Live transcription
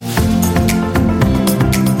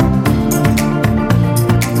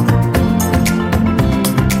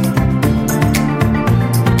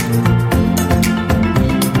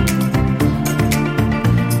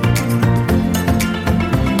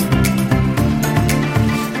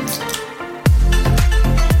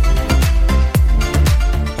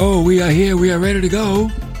Oh, we are here. We are ready to go.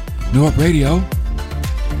 New Up Radio.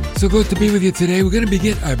 So good to be with you today. We're going to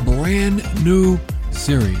begin a brand new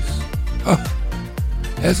series. Oh,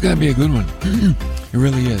 that's going to be a good one. It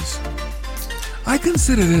really is. I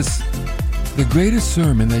consider this the greatest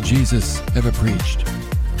sermon that Jesus ever preached.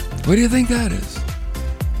 What do you think that is?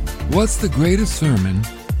 What's the greatest sermon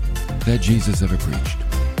that Jesus ever preached?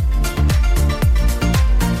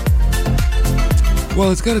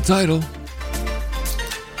 Well, it's got a title.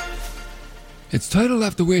 It's titled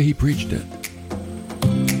after where he preached it.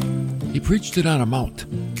 He preached it on a mount.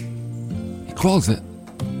 He calls it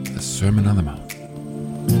the Sermon on the Mount.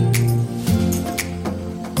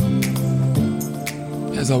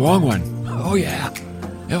 It's a long one. Oh yeah,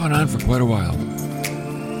 it went on for quite a while.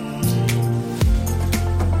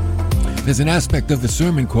 There's an aspect of the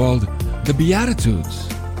sermon called the Beatitudes.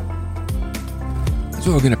 That's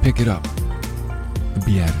where we're going to pick it up. The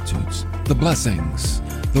Beatitudes, the blessings.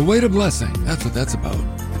 The way to blessing, that's what that's about.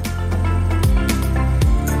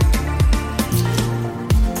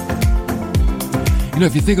 You know,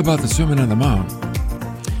 if you think about the Sermon on the Mount,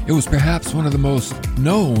 it was perhaps one of the most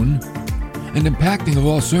known and impacting of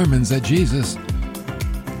all sermons that Jesus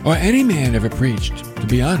or any man ever preached, to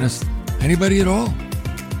be honest, anybody at all.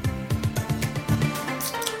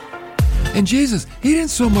 And Jesus, he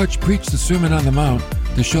didn't so much preach the Sermon on the Mount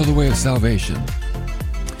to show the way of salvation.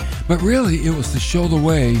 But really, it was to show the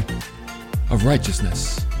way of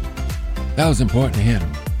righteousness. That was important to him.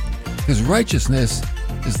 Because righteousness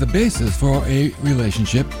is the basis for a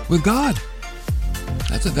relationship with God.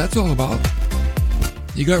 That's what that's all about.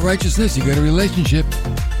 You got righteousness, you got a relationship.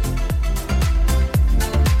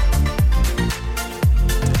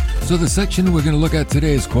 So the section we're going to look at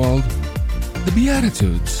today is called the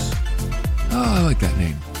Beatitudes. Oh, I like that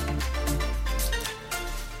name.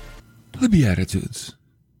 The Beatitudes.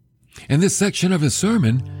 In this section of his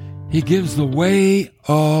sermon, he gives the way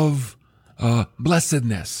of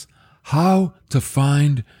blessedness, how to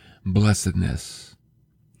find blessedness.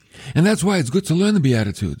 And that's why it's good to learn the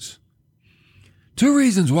Beatitudes. Two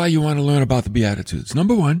reasons why you want to learn about the Beatitudes.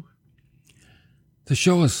 Number one, to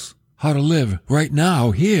show us how to live right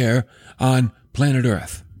now here on planet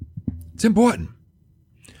Earth. It's important.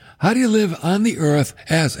 How do you live on the earth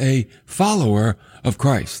as a follower of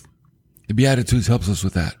Christ? The Beatitudes helps us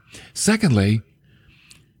with that. Secondly,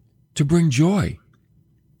 to bring joy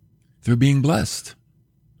through being blessed.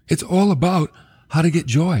 It's all about how to get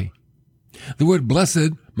joy. The word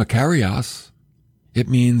blessed, makarios, it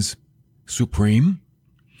means supreme.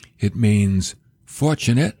 It means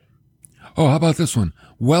fortunate. Oh, how about this one?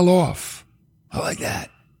 Well off. I like that.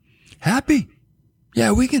 Happy.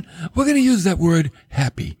 Yeah, we're going to use that word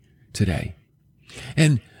happy today.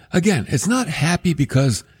 And again, it's not happy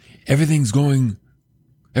because everything's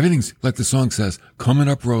like the song says, coming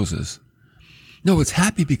up roses. No, it's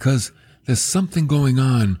happy because there's something going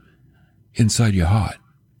on inside your heart.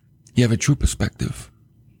 You have a true perspective.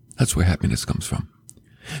 That's where happiness comes from.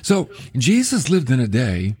 So Jesus lived in a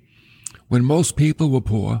day when most people were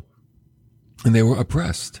poor and they were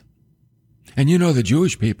oppressed. And you know the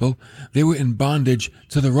Jewish people, they were in bondage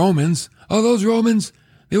to the Romans. Oh, those Romans,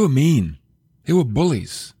 they were mean. They were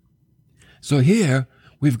bullies. So here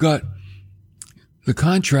we've got the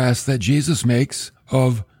contrast that Jesus makes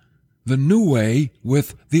of the new way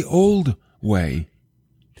with the old way.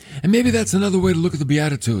 And maybe that's another way to look at the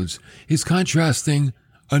Beatitudes. He's contrasting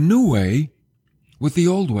a new way with the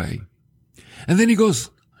old way. And then he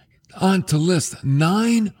goes on to list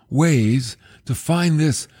 9 ways to find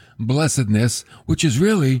this blessedness, which is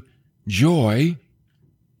really joy.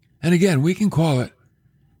 And again, we can call it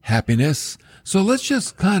happiness. So let's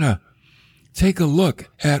just kind of take a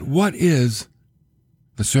look at what is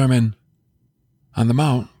the Sermon on the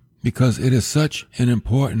Mount, because it is such an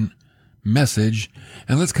important message.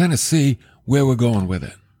 And let's kind of see where we're going with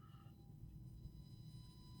it.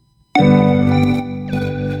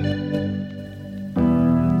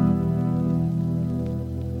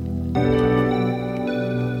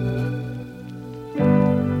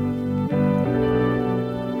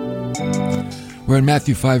 We're in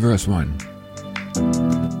Matthew 5, verse 1.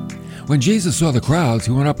 When Jesus saw the crowds,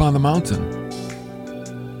 he went up on the mountain.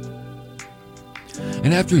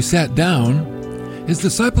 And after he sat down, his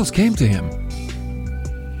disciples came to him.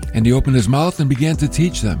 And he opened his mouth and began to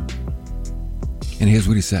teach them. And here's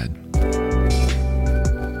what he said.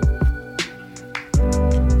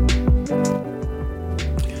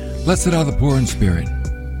 Blessed are the poor in spirit,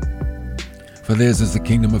 for theirs is the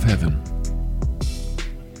kingdom of heaven.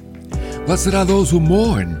 Blessed are those who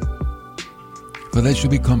mourn, for they shall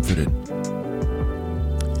be comforted.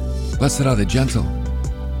 Blessed are the gentle,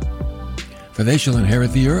 for they shall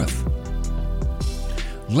inherit the earth.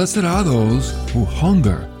 Blessed are those who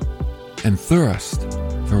hunger and thirst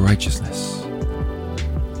for righteousness.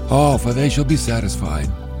 Oh, for they shall be satisfied.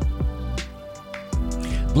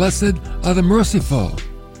 Blessed are the merciful,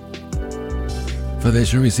 for they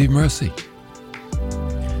shall receive mercy.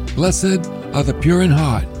 Blessed are the pure in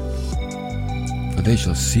heart, for they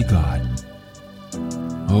shall see God.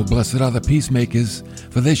 Oh, blessed are the peacemakers,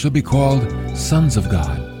 for they shall be called sons of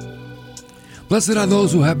God. Blessed are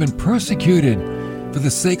those who have been persecuted for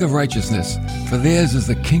the sake of righteousness, for theirs is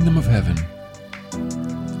the kingdom of heaven.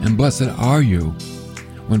 And blessed are you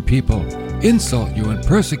when people insult you and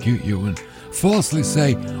persecute you and falsely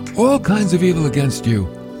say all kinds of evil against you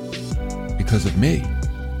because of me.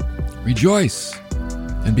 Rejoice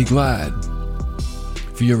and be glad,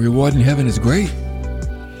 for your reward in heaven is great.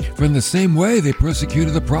 For in the same way they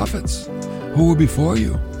persecuted the prophets who were before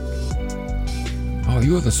you. Oh,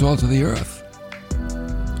 you are the salt of the earth.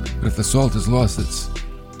 But if the salt has lost its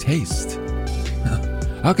taste,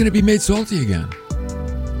 how can it be made salty again?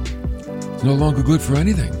 It's no longer good for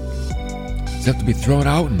anything, except to be thrown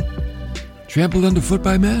out and trampled underfoot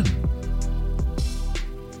by men.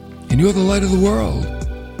 And you're the light of the world.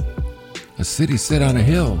 A city set on a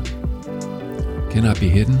hill cannot be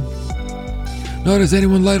hidden. Nor does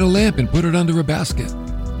anyone light a lamp and put it under a basket,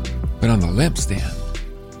 but on the lampstand.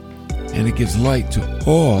 And it gives light to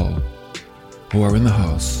all who are in the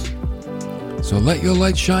house. So let your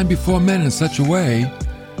light shine before men in such a way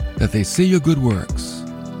that they see your good works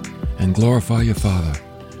and glorify your Father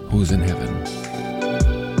who is in heaven.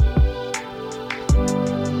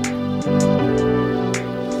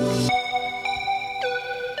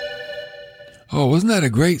 Oh, wasn't that a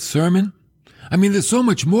great sermon? I mean, there's so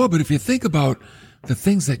much more, but if you think about the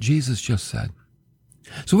things that Jesus just said.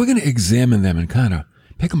 So we're going to examine them and kind of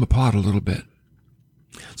pick them apart a little bit.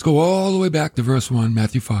 Let's go all the way back to verse 1,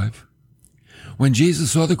 Matthew 5. When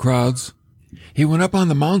Jesus saw the crowds, he went up on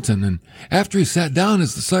the mountain, and after he sat down,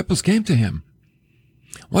 his disciples came to him.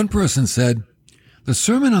 One person said, "The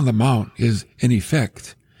Sermon on the Mount is, in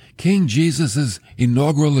effect, King Jesus'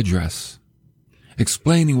 inaugural address,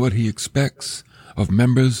 explaining what he expects of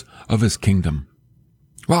members of his kingdom."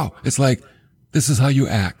 Wow, it's like, this is how you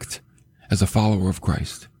act as a follower of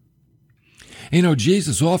Christ. You know,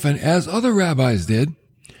 Jesus often, as other rabbis did,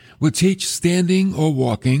 would teach standing or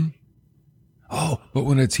walking. Oh, but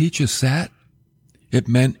when a teacher sat, it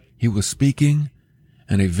meant he was speaking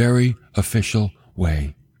in a very official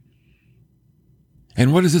way.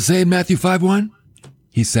 And what does it say in Matthew 5:1?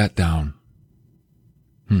 He sat down.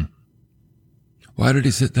 Why did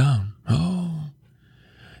he sit down? Oh,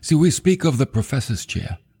 see, we speak of the professor's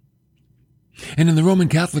chair. And in the Roman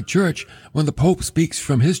Catholic Church, when the Pope speaks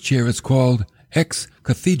from his chair, it's called ex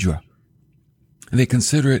cathedra. And they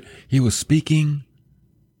consider it he was speaking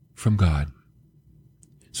from God.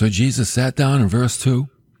 So Jesus sat down in verse 2.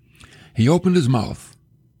 He opened his mouth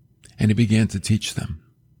and he began to teach them.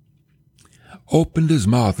 Opened his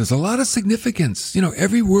mouth. There's a lot of significance. You know,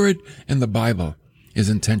 every word in the Bible is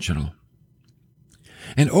intentional.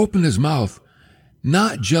 And opened his mouth,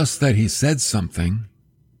 not just that he said something,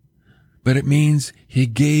 but it means he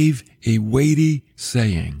gave a weighty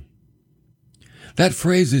saying. That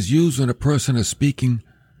phrase is used when a person is speaking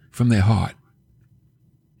from their heart.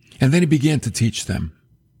 And then he began to teach them.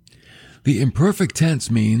 The imperfect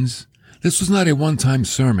tense means this was not a one-time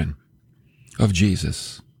sermon of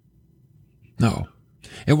Jesus. No,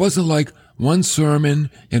 it wasn't like one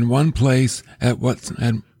sermon in one place at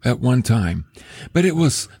one time, but it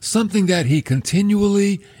was something that he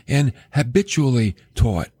continually and habitually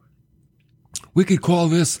taught. We could call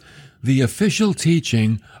this the official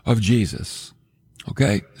teaching of Jesus.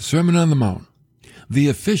 Okay, Sermon on the Mount. The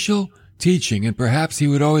official teaching, and perhaps he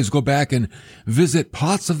would always go back and visit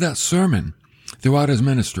parts of that sermon throughout his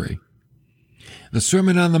ministry. The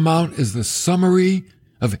Sermon on the Mount is the summary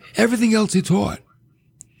of everything else he taught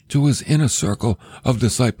to his inner circle of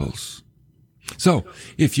disciples. So,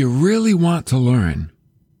 if you really want to learn,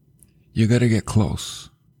 you got to get close,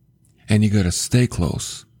 and you got to stay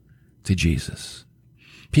close to Jesus.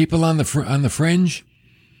 People on the fringe,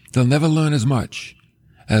 they'll never learn as much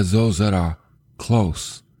as those that are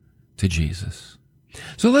close to Jesus.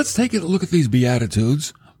 So let's take a look at these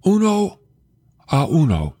Beatitudes, uno a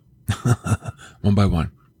uno, one by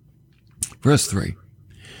one. Verse 3,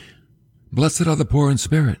 blessed are the poor in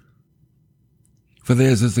spirit, for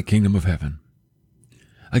theirs is the kingdom of heaven.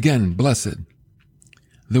 Again, blessed.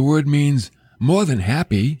 The word means more than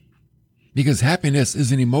happy, because happiness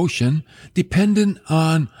is an emotion dependent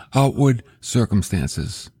on outward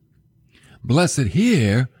circumstances. Blessed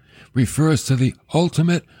here refers to the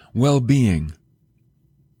ultimate well-being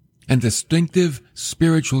and distinctive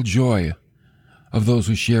spiritual joy of those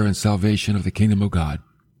who share in salvation of the kingdom of God.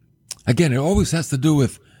 Again, it always has to do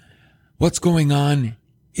with what's going on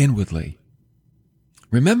inwardly.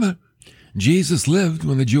 Remember, Jesus lived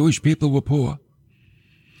when the Jewish people were poor.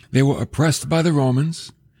 They were oppressed by the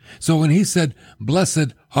Romans. So when he said,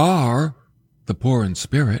 "Blessed are the poor in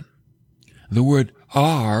spirit," the word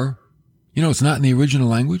 "are," it's not in the original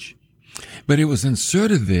language, but it was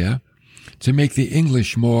inserted there to make the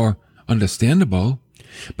English more understandable.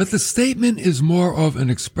 But the statement is more of an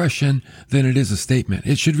expression than it is a statement.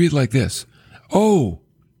 It should read like this: "Oh,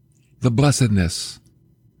 the blessedness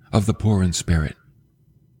of the poor in spirit."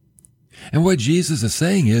 And what Jesus is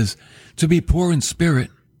saying is, to be poor in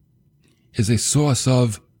spirit is a source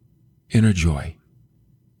of inner joy.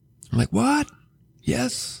 I'm like, what?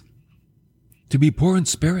 Yes. To be poor in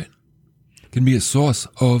spirit can be a source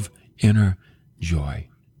of inner joy.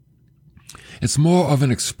 It's more of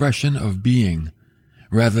an expression of being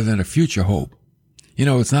rather than a future hope.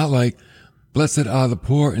 It's not like, blessed are the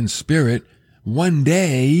poor in spirit. One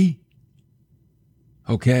day,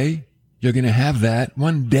 okay, you're going to have that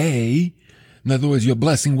one day. In other words, your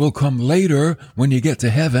blessing will come later when you get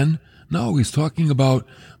to heaven. No, he's talking about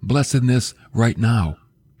blessedness right now.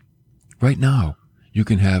 Right now, you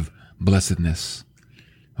can have blessedness.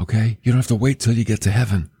 Okay? You don't have to wait till you get to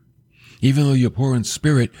heaven. Even though you're poor in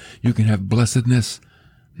spirit, you can have blessedness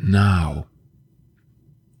now.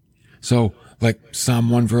 So, like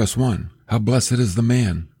Psalm 1 verse 1, how blessed is the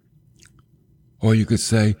man. Or you could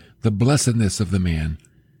say, the blessedness of the man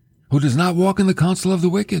who does not walk in the counsel of the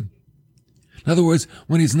wicked. In other words,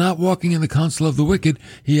 when he's not walking in the counsel of the wicked,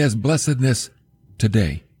 he has blessedness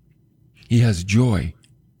today. He has joy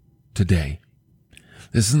today.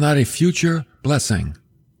 This is not a future blessing.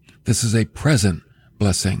 This is a present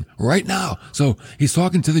blessing right now. So he's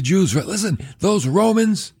talking to the Jews, right? Listen, those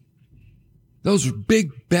Romans, those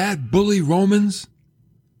big, bad, bully Romans,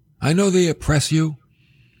 I know they oppress you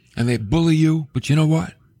and they bully you, but you know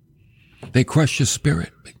what? They crush your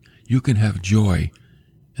spirit. You can have joy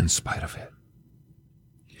in spite of it.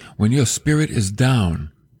 When your spirit is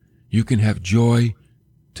down, you can have joy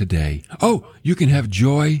today. Oh, you can have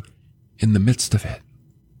joy in the midst of it.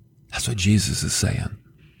 That's what Jesus is saying.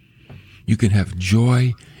 You can have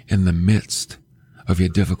joy in the midst of your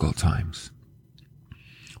difficult times.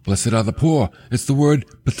 Blessed are the poor. It's the word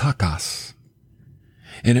patakas.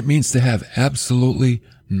 And it means to have absolutely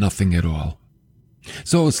nothing at all.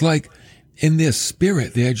 So it's like in their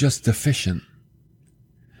spirit, they're just deficient.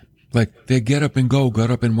 Like they get up and go, got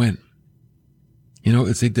up and went.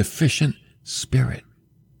 It's a deficient spirit.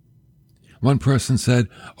 One person said,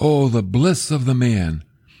 "Oh, the bliss of the man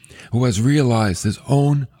who has realized his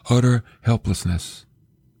own utter helplessness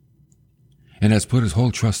and has put his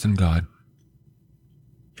whole trust in God.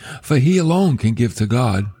 For he alone can give to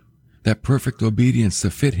God that perfect obedience to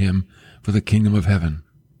fit him for the kingdom of heaven."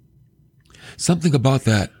 Something about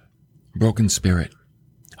that broken spirit,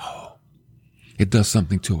 it does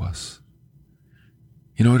something to us.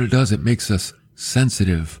 You know what it does? It makes us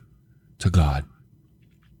sensitive to God.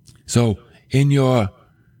 So in your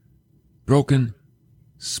broken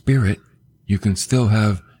spirit, you can still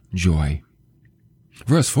have joy.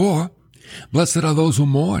 Verse 4, blessed are those who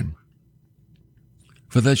mourn,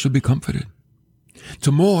 for they shall be comforted.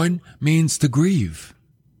 To mourn means to grieve.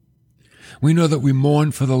 We know that we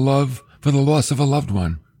mourn for the loss of a loved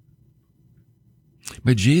one.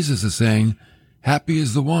 But Jesus is saying, happy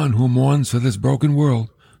is the one who mourns for this broken world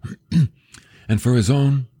and for his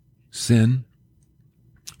own sin.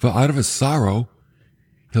 For out of his sorrow,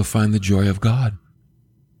 he'll find the joy of God.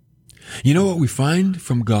 You know what we find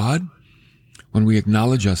from God when we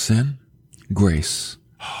acknowledge our sin? Grace.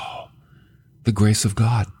 The grace of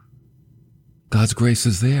God. God's grace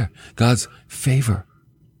is there. God's favor.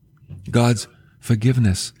 God's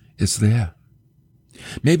forgiveness is there.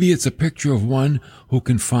 Maybe it's a picture of one who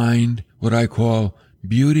can find what I call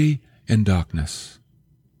beauty in darkness.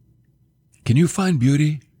 Can you find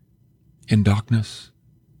beauty in darkness?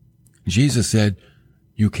 Jesus said,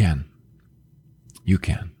 you can. You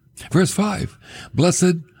can. Verse 5,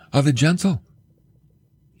 blessed are the gentle,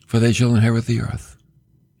 for they shall inherit the earth.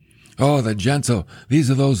 Oh, the gentle. These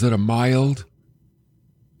are those that are mild.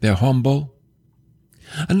 They're humble.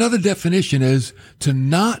 Another definition is to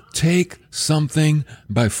not take something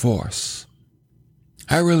by force.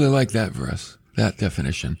 I really like that verse, that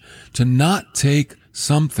definition. To not take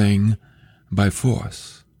something by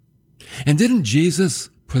force. And didn't Jesus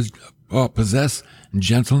possess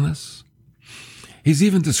gentleness? He's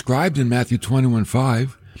even described in Matthew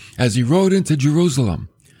 21:5 as he rode into Jerusalem.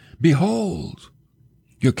 Behold,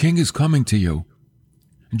 Your king is coming to you,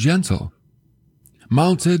 gentle,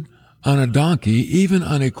 mounted on a donkey, even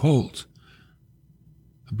on a colt,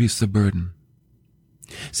 a beast of burden.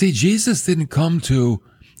 See, Jesus didn't come to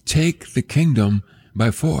take the kingdom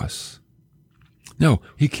by force. No,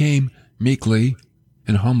 he came meekly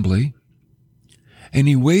and humbly, and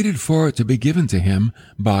he waited for it to be given to him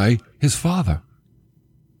by his Father.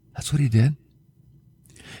 That's what he did.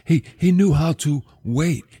 He knew how to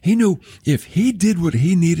wait. He knew if he did what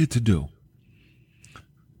he needed to do,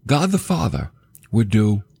 God the Father would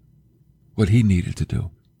do what he needed to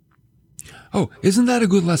do. Oh, isn't that a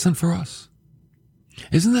good lesson for us?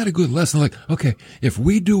 Isn't that a good lesson? Like, okay, if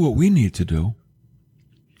we do what we need to do,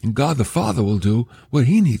 and God the Father will do what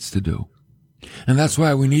he needs to do. And that's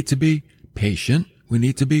why we need to be patient. We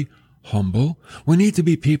need to be humble. We need to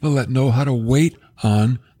be people that know how to wait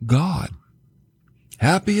on God.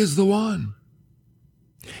 Happy is the one.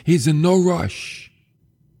 He's in no rush,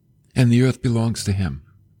 and the earth belongs to him.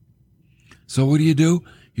 So what do?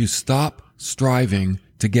 You stop striving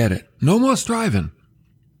to get it. No more striving.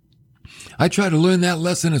 I try to learn that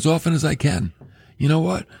lesson as often as I can. You know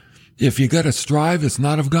what? If you got to strive, it's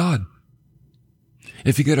not of God.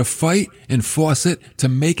 If you got to fight and force it to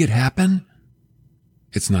make it happen,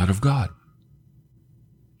 it's not of God.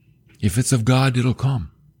 If it's of God, it'll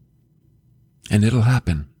come. And it'll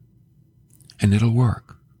happen. And it'll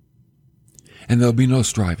work. And there'll be no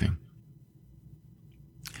striving.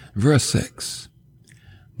 Verse 6.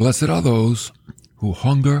 Blessed are those who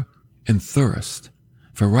hunger and thirst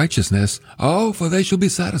for righteousness. Oh, for they shall be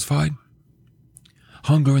satisfied.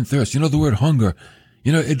 Hunger and thirst. You know the word hunger.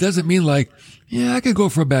 You know, it doesn't mean like, yeah, I could go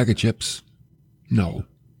for a bag of chips. No.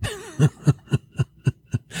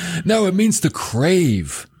 No, it means to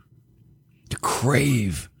crave. To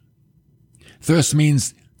crave. Thirst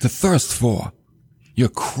means to thirst for. You're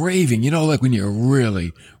craving. You know, like when you're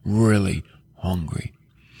really, really hungry.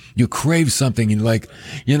 You crave something and like,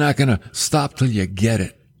 you're not going to stop till you get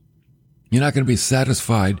it. You're not going to be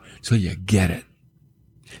satisfied till you get it.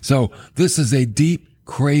 So this is a deep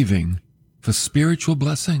craving for spiritual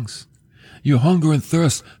blessings. You hunger and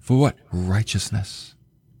thirst for what? Righteousness.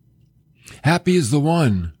 Happy is the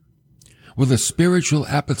one with a spiritual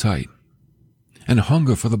appetite and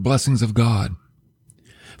hunger for the blessings of God,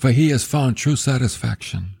 for he has found true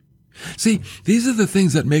satisfaction. See, these are the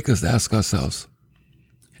things that make us ask ourselves,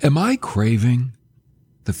 am I craving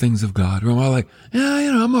the things of God? Or am I like, yeah,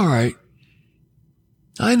 you know, I'm all right.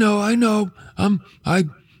 I know. I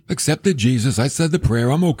accepted Jesus. I said the prayer.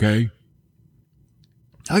 I'm okay.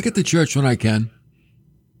 I get to church when I can.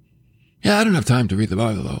 Yeah, I don't have time to read the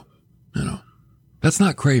Bible though. You know, that's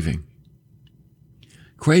not craving.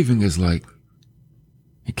 Craving is like,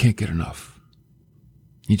 you can't get enough.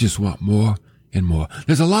 You just want more and more.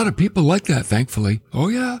 There's a lot of people like that, thankfully. Oh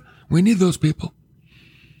yeah, we need those people.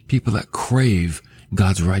 People that crave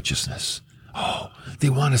God's righteousness. Oh, they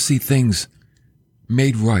want to see things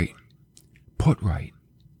made right, put right.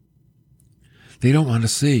 They don't want to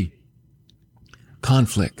see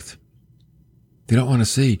conflict. They don't want to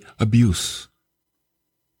see abuse.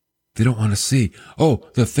 They don't want to see, oh,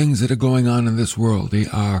 the things that are going on in this world. They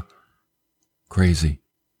are crazy.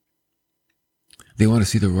 They want to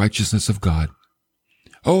see the righteousness of God.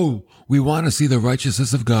 Oh, we want to see the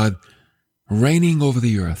righteousness of God reigning over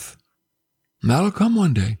the earth. And that'll come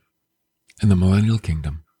one day in the millennial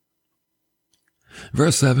kingdom.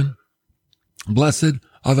 Verse 7, blessed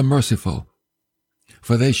are the merciful,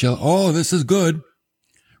 for they shall, oh, this is good,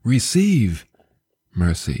 receive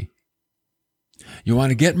mercy. You want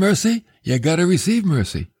to get mercy? You got to receive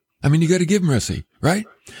mercy. I mean, you got to give mercy, right?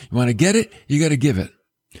 You want to get it? You got to give it.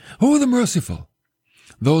 Who are the merciful?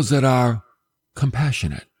 Those that are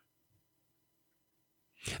compassionate.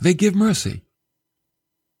 They give mercy.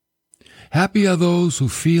 Happy are those who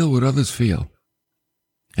feel what others feel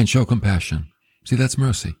and show compassion. See, that's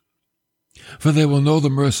mercy. For they will know the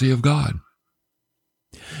mercy of God.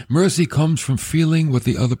 Mercy comes from feeling what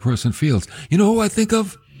the other person feels. You know who I think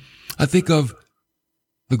of? I think of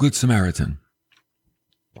the Good Samaritan.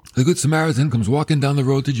 The Good Samaritan comes walking down the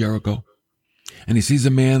road to Jericho, and he sees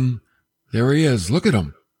a man. There he is. Look at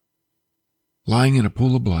him. Lying in a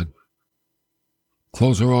pool of blood.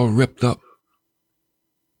 Clothes are all ripped up.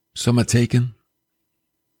 Some are taken.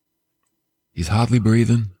 He's hardly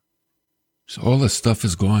breathing. So all his stuff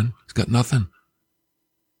is gone. He's got nothing.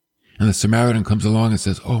 And the Samaritan comes along and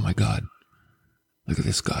says, oh my God, look at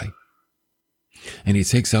this guy. And he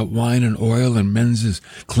takes out wine and oil and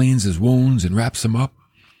cleans his wounds and wraps him up.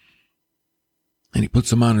 And he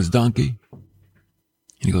puts him on his donkey. And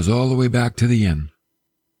he goes all the way back to the inn.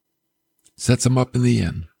 Sets him up in the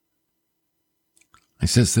inn. He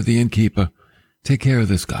says to the innkeeper, take care of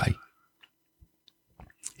this guy.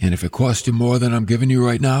 And if it costs you more than I'm giving you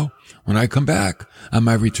right now, when I come back on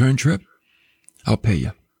my return trip, I'll pay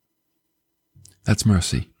you. That's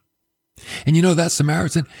mercy. And you know, that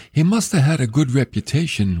Samaritan, he must have had a good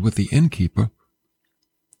reputation with the innkeeper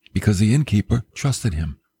because the innkeeper trusted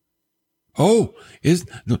him. Oh,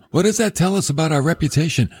 what does that tell us about our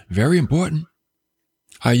reputation? Very important.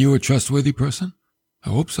 Are you a trustworthy person? I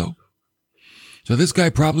hope so. So this guy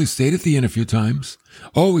probably stayed at the inn a few times,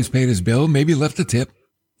 always paid his bill, maybe left a tip.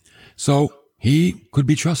 So he could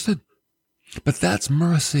be trusted. But that's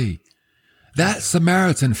mercy. That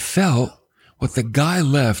Samaritan felt what the guy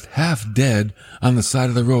left half dead on the side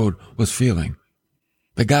of the road was feeling.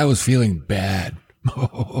 The guy was feeling bad.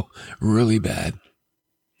 Really bad.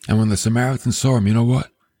 And when the Samaritan saw him, you know what?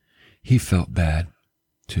 He felt bad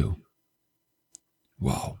too.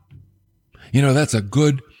 Wow. You know, that's a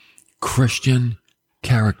good Christian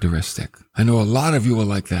characteristic. I know a lot of you are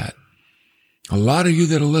like that. A lot of you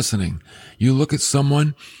that are listening, you look at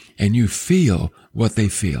someone and you feel what they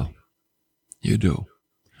feel. You do.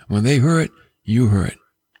 When they hurt, you hurt.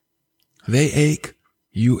 They ache,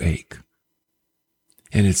 you ache.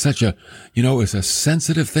 And it's such a, it's a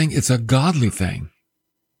sensitive thing. It's a godly thing.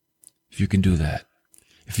 If you can do that.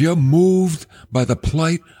 If you're moved by the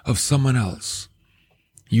plight of someone else,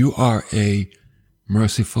 you are a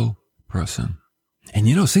merciful person.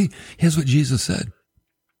 And see, here's what Jesus said.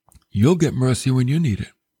 You'll get mercy when you need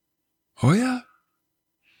it. Oh yeah.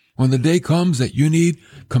 When the day comes that you need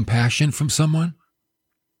compassion from someone,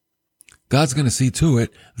 God's going to see to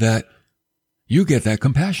it that you get that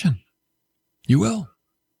compassion. You will.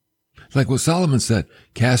 It's like what Solomon said,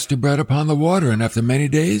 cast your bread upon the water, and after many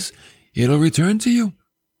days, it'll return to you.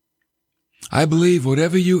 I believe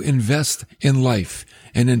whatever you invest in life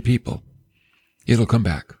and in people, it'll come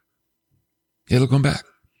back. It'll come back.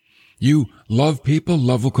 You love people,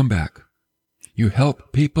 love will come back. You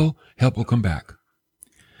help people, help will come back.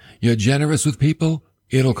 You're generous with people,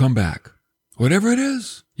 it'll come back. Whatever it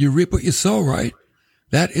is, you reap what you sow, right?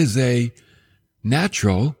 That is a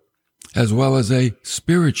natural as well as a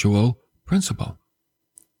spiritual principle.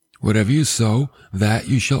 Whatever you sow, that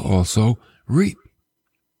you shall also reap.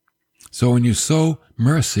 So when you sow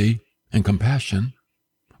mercy and compassion,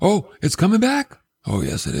 oh, it's coming back. Oh,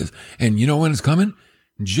 yes, it is. And you know when it's coming?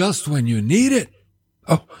 Just when you need it.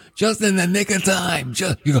 Oh, just in the nick of time.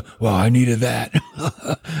 You go, well, I needed that.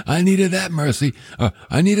 I needed that mercy.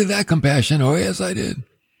 I needed that compassion. Oh, yes, I did.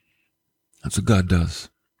 That's what God does.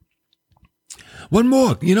 One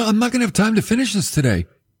more. I'm not going to have time to finish this today.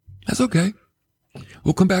 That's okay.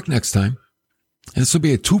 We'll come back next time. And this will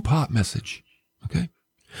be a 2-part message. Okay?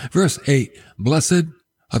 Verse 8, blessed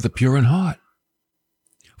are the pure in heart,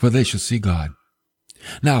 for they shall see God.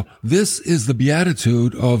 Now, this is the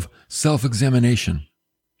beatitude of self-examination.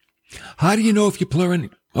 How do you know if you're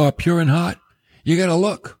pure in heart? You got to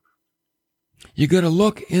look. You got to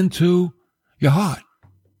look into your heart,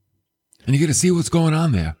 and you got to see what's going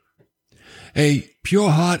on there. A pure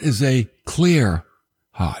heart is a clear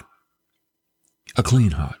heart, a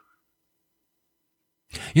clean heart.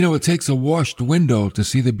 It takes a washed window to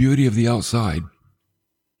see the beauty of the outside.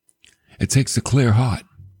 It takes a clear heart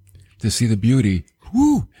to see the beauty,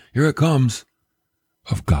 here it comes,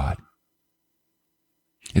 of God.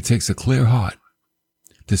 It takes a clear heart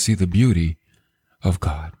to see the beauty of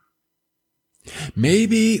God.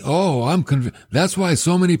 Maybe, I'm convinced. That's why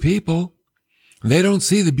so many people, they don't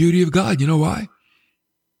see the beauty of God. You know why?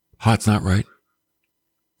 Heart's not right.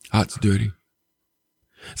 Heart's dirty.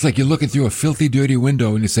 It's like you're looking through a filthy, dirty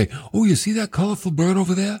window and you say, oh, you see that colorful bird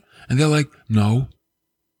over there? And they're like, no.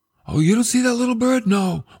 Oh, you don't see that little bird?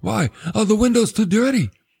 No. Why? Oh, the window's too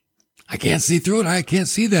dirty. I can't see through it. I can't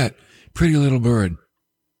see that pretty little bird.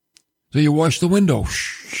 So you wash the window.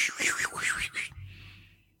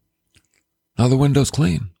 Now the window's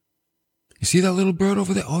clean. You see that little bird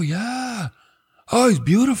over there? Oh, yeah. Oh, he's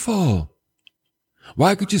beautiful.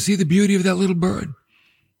 Why could you see the beauty of that little bird?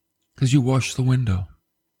 Because you washed the window.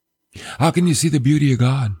 How can you see the beauty of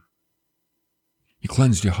God? You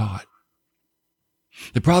cleansed your heart.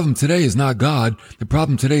 The problem today is not God. The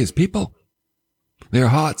problem today is people. Their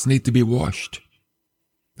hearts need to be washed.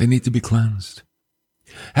 They need to be cleansed.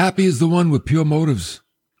 Happy is the one with pure motives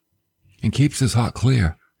and keeps his heart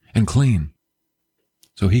clear and clean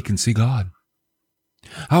so he can see God.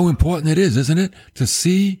 How important it is, isn't it, to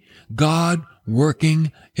see God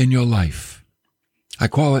working in your life? I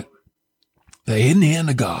call it the hidden hand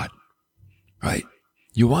of God, right?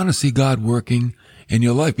 You want to see God working in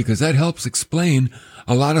your life because that helps explain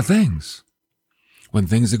a lot of things. When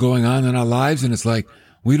things are going on in our lives and it's like,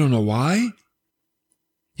 we don't know why,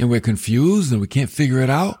 and we're confused and we can't figure it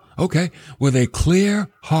out, okay, with a clear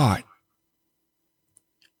heart,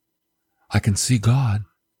 I can see God,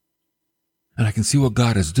 and I can see what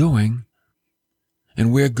God is doing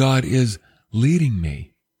and where God is leading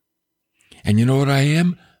me. And you know what I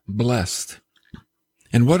am? Blessed.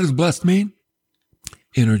 And what does blessed mean?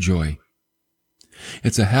 Inner joy.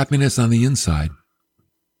 It's a happiness on the inside.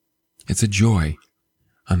 It's a joy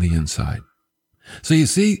on the inside. So you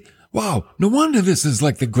see, wow, no wonder this is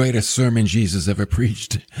like the greatest sermon Jesus ever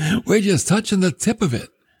preached. We're just touching the tip of it.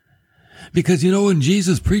 Because you know, when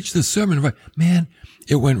Jesus preached this sermon, man,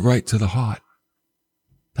 it went right to the heart.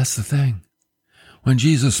 That's the thing. When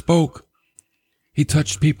Jesus spoke, he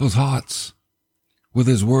touched people's hearts with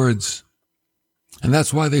his words. And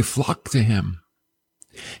that's why they flocked to him.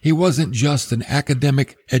 He wasn't just an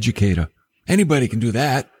academic educator. Anybody can do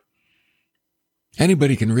that.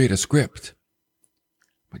 Anybody can read a script.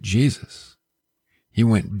 But Jesus, he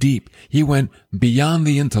went deep. He went beyond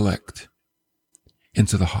the intellect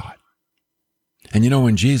into the heart. And you know,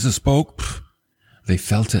 when Jesus spoke, they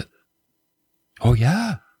felt it. Oh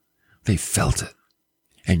yeah, they felt it.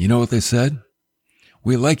 And you know what they said?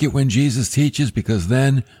 We like it when Jesus teaches because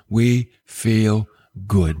then we feel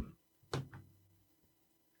good.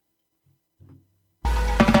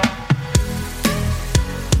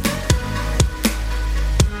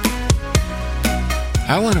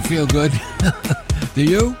 I want to feel good. Do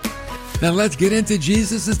you? Then let's get into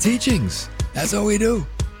Jesus' teachings. That's all we do.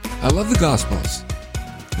 I love the Gospels.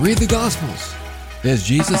 Read the Gospels. There's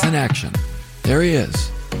Jesus in action. There he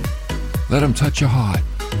is. Let him touch your heart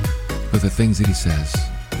with the things that he says.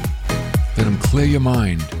 Let him clear your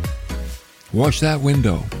mind. Wash that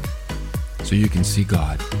window so you can see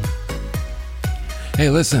God. Hey,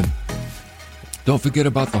 listen. Don't forget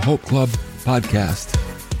about the Hope Club podcast.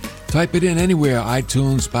 Type it in anywhere,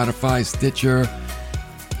 iTunes, Spotify, Stitcher.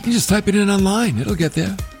 You can just type it in online. It'll get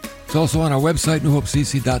there. It's also on our website,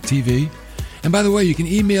 newhopecc.tv. And by the way, you can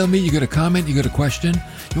email me. You got a comment, you got a question,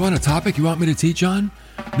 you want a topic you want me to teach on?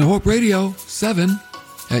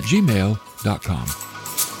 newhoperadio7@gmail.com.